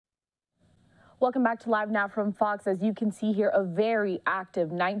Welcome back to Live Now from Fox. As you can see here, a very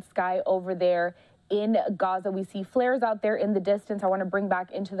active night sky over there in Gaza. We see flares out there in the distance. I want to bring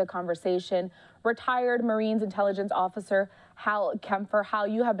back into the conversation retired Marines intelligence officer Hal Kempfer. Hal,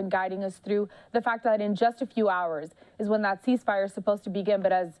 you have been guiding us through the fact that in just a few hours is when that ceasefire is supposed to begin.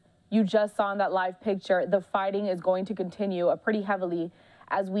 But as you just saw in that live picture, the fighting is going to continue pretty heavily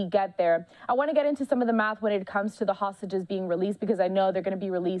as we get there. I want to get into some of the math when it comes to the hostages being released, because I know they're going to be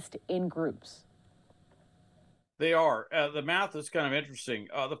released in groups. They are. The math is kind of interesting.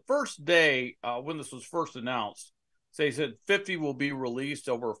 The first day when this was first announced, they said 50 will be released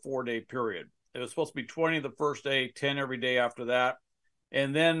over a 4-day period. It was supposed to be 20 the first day, 10 every day after that.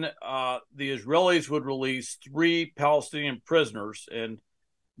 And then the Israelis would release 3 Palestinian prisoners. And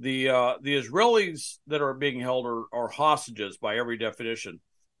the Israelis that are being held are hostages by every definition.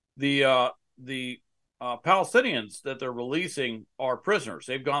 The Palestinians that they're releasing are prisoners.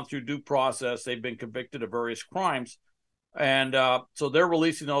 They've gone through due process. They've been convicted of various crimes. And so they're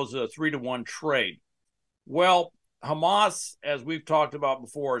releasing those at a 3-to-1 trade. Well, Hamas, as we've talked about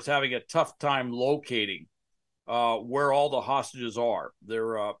before, is having a tough time locating where all the hostages are.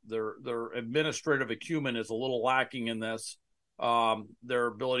 Their administrative acumen is a little lacking in this. Their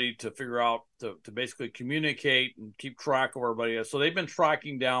ability to figure out, to basically communicate and keep track of everybody. So they've been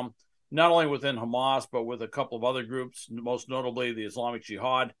tracking down not only within Hamas, but with a couple of other groups, most notably the Islamic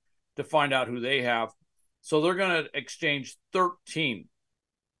Jihad, to find out who they have. So they're going to exchange 13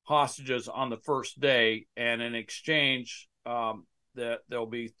 hostages on the first day, and in exchange, that there'll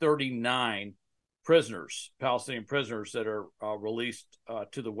be 39 prisoners, Palestinian prisoners, that are released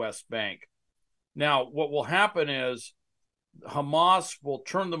to the West Bank. Now, what will happen is Hamas will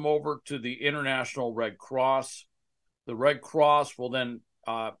turn them over to the International Red Cross. The Red Cross will then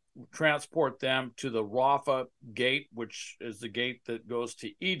transport them to the Rafah gate, which is the gate that goes to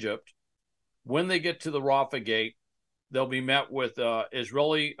Egypt. When they get to the Rafah gate, they'll be met with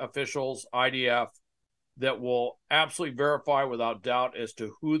Israeli officials, IDF, that will absolutely verify without doubt as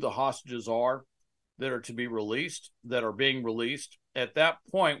to who the hostages are that are to be released, that are being released. At that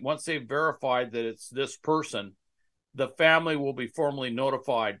point, once they've verified that it's this person, the family will be formally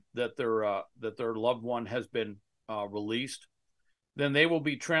notified that their loved one has been released. Then they will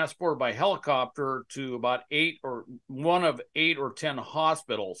be transported by helicopter to about one of 8 or 10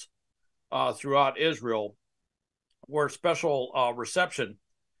 hospitals throughout Israel, where special reception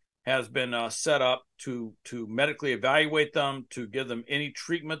has been set up to medically evaluate them, to give them any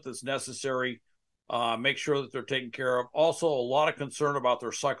treatment that's necessary, make sure that they're taken care of. Also, a lot of concern about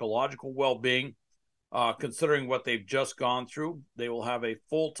their psychological well-being, considering what they've just gone through. They will have a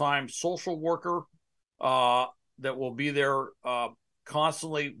full-time social worker that will be there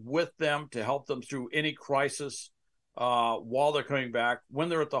constantly with them to help them through any crisis while they're coming back. When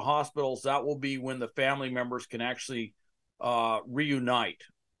they're at the hospitals, that will be when the family members can actually reunite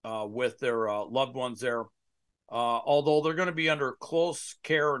with their loved ones there. Although they're going to be under close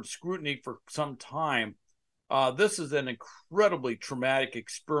care and scrutiny for some time, this is an incredibly traumatic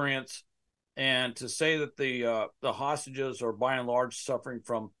experience. And to say that the hostages are by and large suffering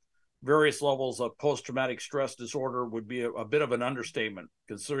from various levels of post-traumatic stress disorder would be a bit of an understatement,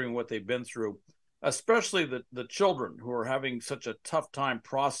 considering what they've been through, especially the children who are having such a tough time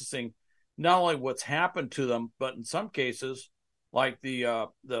processing not only what's happened to them, but in some cases, like the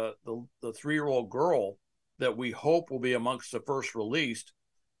 3-year-old girl that we hope will be amongst the first released.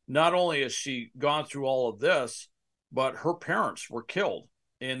 Not only has she gone through all of this, but her parents were killed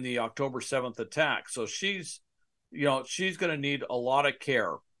in the October 7th attack. So she's going to need a lot of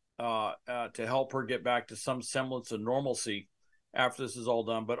care to help her get back to some semblance of normalcy after this is all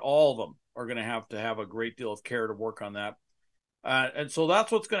done. But all of them are going to have a great deal of care to work on that. And so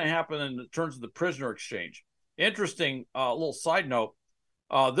that's what's going to happen in terms of the prisoner exchange. Interesting little side note.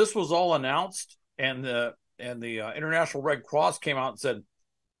 This was all announced, and the International Red Cross came out and said,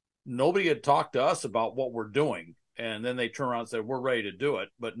 nobody had talked to us about what we're doing. And then they turned around and said, we're ready to do it,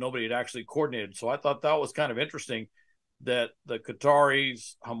 but nobody had actually coordinated. So I thought that was kind of interesting that the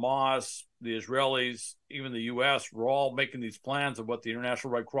Qataris, Hamas, the Israelis, even the U.S. were all making these plans of what the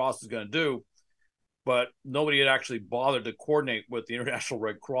International Red Cross is going to do, but nobody had actually bothered to coordinate with the International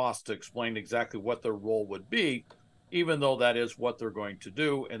Red Cross to explain exactly what their role would be, even though that is what they're going to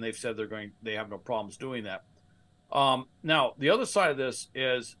do, and they've said they have no problems doing that. Now, the other side of this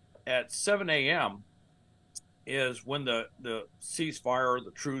is at 7 a.m. is when the ceasefire,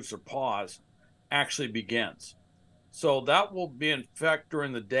 the truce or pause actually begins. So that will be in effect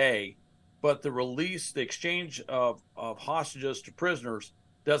during the day, but the exchange of hostages to prisoners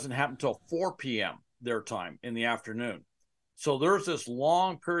doesn't happen until 4 p.m. their time in the afternoon. So there's this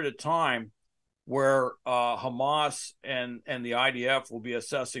long period of time where Hamas and the IDF will be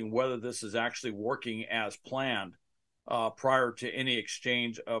assessing whether this is actually working as planned prior to any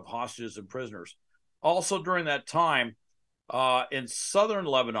exchange of hostages and prisoners. Also, during that time, in southern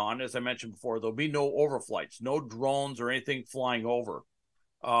Lebanon, as I mentioned before, there'll be no overflights, no drones or anything flying over.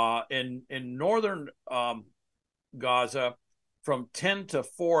 In northern Gaza, from 10 to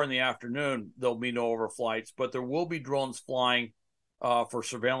 4 in the afternoon, there'll be no overflights, but there will be drones flying for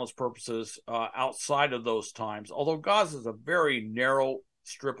surveillance purposes outside of those times. Although Gaza is a very narrow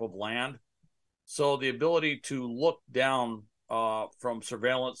strip of land, so the ability to look down from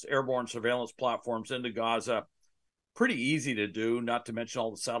airborne surveillance platforms into Gaza, pretty easy to do, not to mention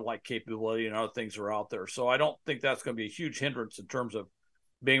all the satellite capability and other things are out there. So I don't think that's going to be a huge hindrance in terms of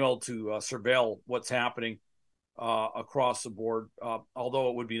being able to surveil what's happening across the board. Although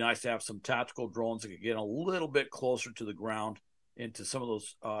it would be nice to have some tactical drones that could get a little bit closer to the ground into some of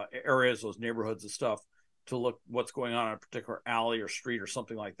those areas, those neighborhoods and stuff, to look what's going on in a particular alley or street or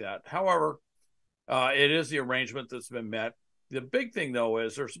something like that. However, it is the arrangement that's been met. The big thing, though,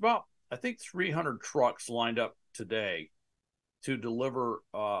 is there's about, I think, 300 trucks lined up today to deliver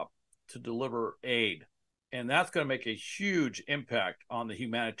aid, and that's going to make a huge impact on the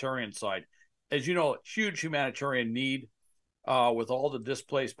humanitarian side. As you know, huge humanitarian need with all the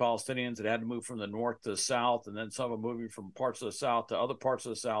displaced Palestinians that had to move from the north to the south, and then some of them moving from parts of the south to other parts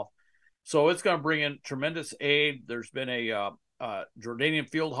of the south. So it's going to bring in tremendous aid. There's been a Jordanian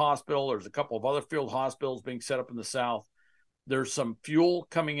field hospital. There's a couple of other field hospitals being set up in the south. There's some fuel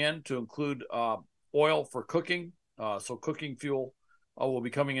coming in to include oil for cooking. So cooking fuel will be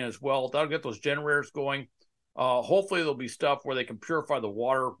coming in as well. That'll get those generators going. Hopefully there'll be stuff where they can purify the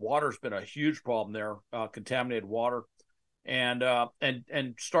water. Water's been a huge problem there, contaminated water, and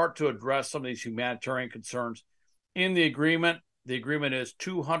start to address some of these humanitarian concerns. In the agreement is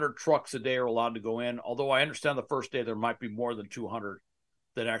 200 trucks a day are allowed to go in, although I understand the first day there might be more than 200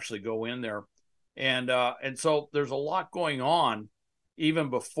 that actually go in there. And so there's a lot going on even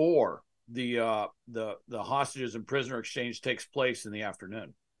before the hostages and prisoner exchange takes place in the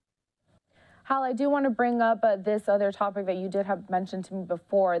afternoon. Hal, I do want to bring up this other topic that you did have mentioned to me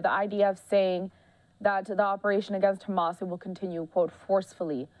before, the IDF saying that the operation against Hamas will continue, quote,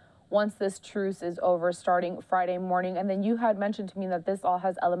 forcefully once this truce is over starting Friday morning. And then you had mentioned to me that this all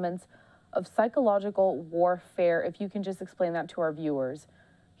has elements of psychological warfare. If you can just explain that to our viewers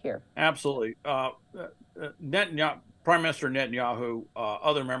here. Absolutely. Netanyahu, Prime Minister Netanyahu,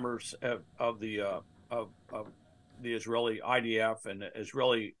 other members of the Israeli IDF and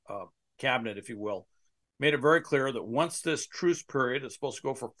Israeli cabinet, if you will, made it very clear that once this truce period is supposed to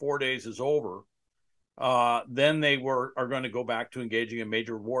go for 4 days is over, then they are going to go back to engaging in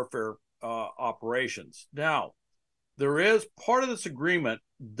major warfare operations. Now, there is part of this agreement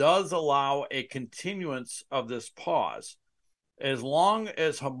does allow a continuance of this pause. As long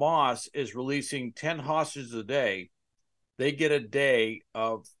as Hamas is releasing 10 hostages a day, they get a day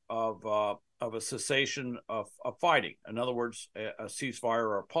of a cessation of fighting. In other words, a ceasefire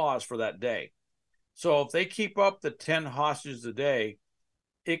or a pause for that day. So if they keep up the 10 hostages a day,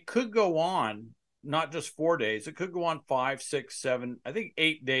 it could go on not just 4 days. It could go on 5, 6, 7. I think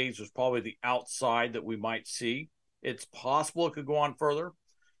 8 days was probably the outside that we might see. It's possible it could go on further.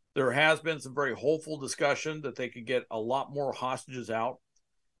 There has been some very hopeful discussion that they could get a lot more hostages out.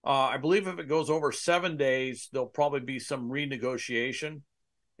 I believe if it goes over 7 days, there'll probably be some renegotiation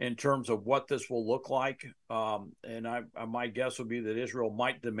in terms of what this will look like. And my guess would be that Israel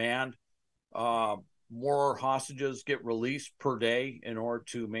might demand more hostages get released per day in order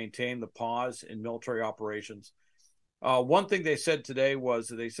to maintain the pause in military operations. One thing they said today was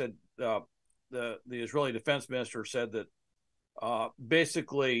that they said the Israeli defense minister said that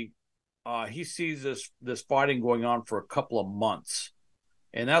basically he sees this fighting going on for a couple of months.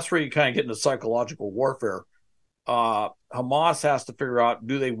 And that's where you kind of get into psychological warfare. Hamas has to figure out,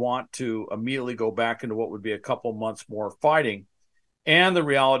 do they want to immediately go back into what would be a couple months more fighting? And the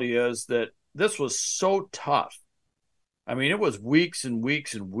reality is that this was so tough. I mean, it was weeks and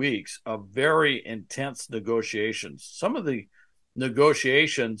weeks and weeks of very intense negotiations. Some of the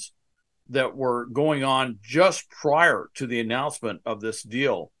negotiations that were going on just prior to the announcement of this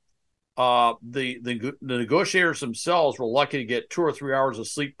deal, the negotiators themselves were lucky to get 2 or 3 hours of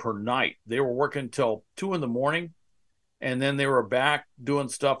sleep per night. They were working until 2 in the morning, and then they were back doing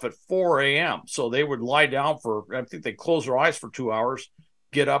stuff at 4 a.m. So they would lie down for, I think they closed their eyes for 2 hours,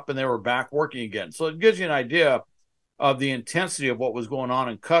 get up, and they were back working again. So it gives you an idea of the intensity of what was going on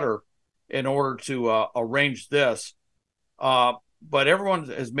in Qatar in order to arrange this. But everyone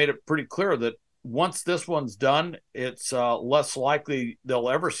has made it pretty clear that once this one's done, it's less likely they'll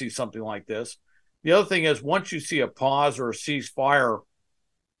ever see something like this. The other thing is, once you see a pause or a ceasefire,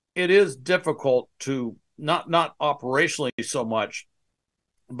 it is difficult to not operationally so much,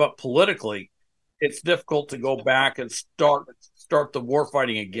 but politically, it's difficult to go back and start the war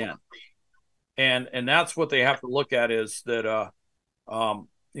fighting again. And that's what they have to look at, is that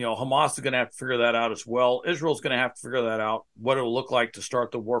Hamas is going to have to figure that out as well. Israel's going to have to figure that out, what it will look like to start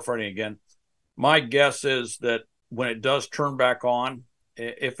the war fighting again. My guess is that when it does turn back on,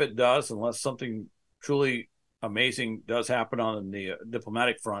 if it does, unless something truly amazing does happen on the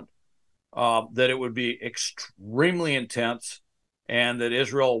diplomatic front, that it would be extremely intense, and that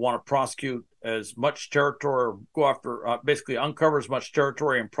Israel will want to prosecute as much territory, go after, basically uncover as much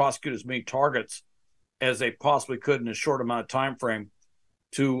territory and prosecute as many targets as they possibly could in a short amount of time frame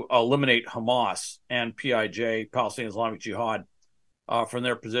to eliminate Hamas and PIJ, Palestinian Islamic Jihad, from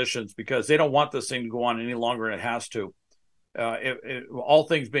their positions, because they don't want this thing to go on any longer than it has to. All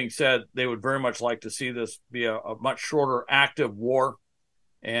things being said, they would very much like to see this be a much shorter active war,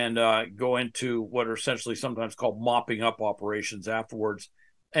 and go into what are essentially sometimes called mopping up operations afterwards,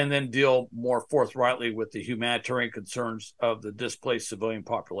 and then deal more forthrightly with the humanitarian concerns of the displaced civilian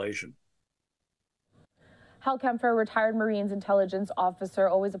population. Hal Kempfer, retired Marines intelligence officer,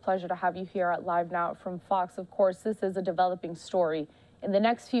 always a pleasure to have you here at Live Now from Fox. Of course, this is a developing story. In the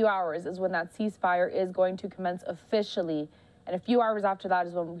next few hours is when that ceasefire is going to commence officially, and a few hours after that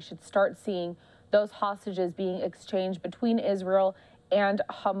is when we should start seeing those hostages being exchanged between Israel and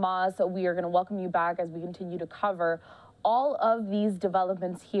Hamas. We are going to welcome you back as we continue to cover all of these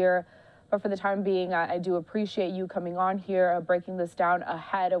developments here. But for the time being, I do appreciate you coming on here, breaking this down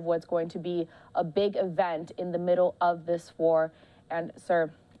ahead of what's going to be a big event in the middle of this war. And sir,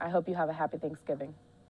 I hope you have a happy Thanksgiving.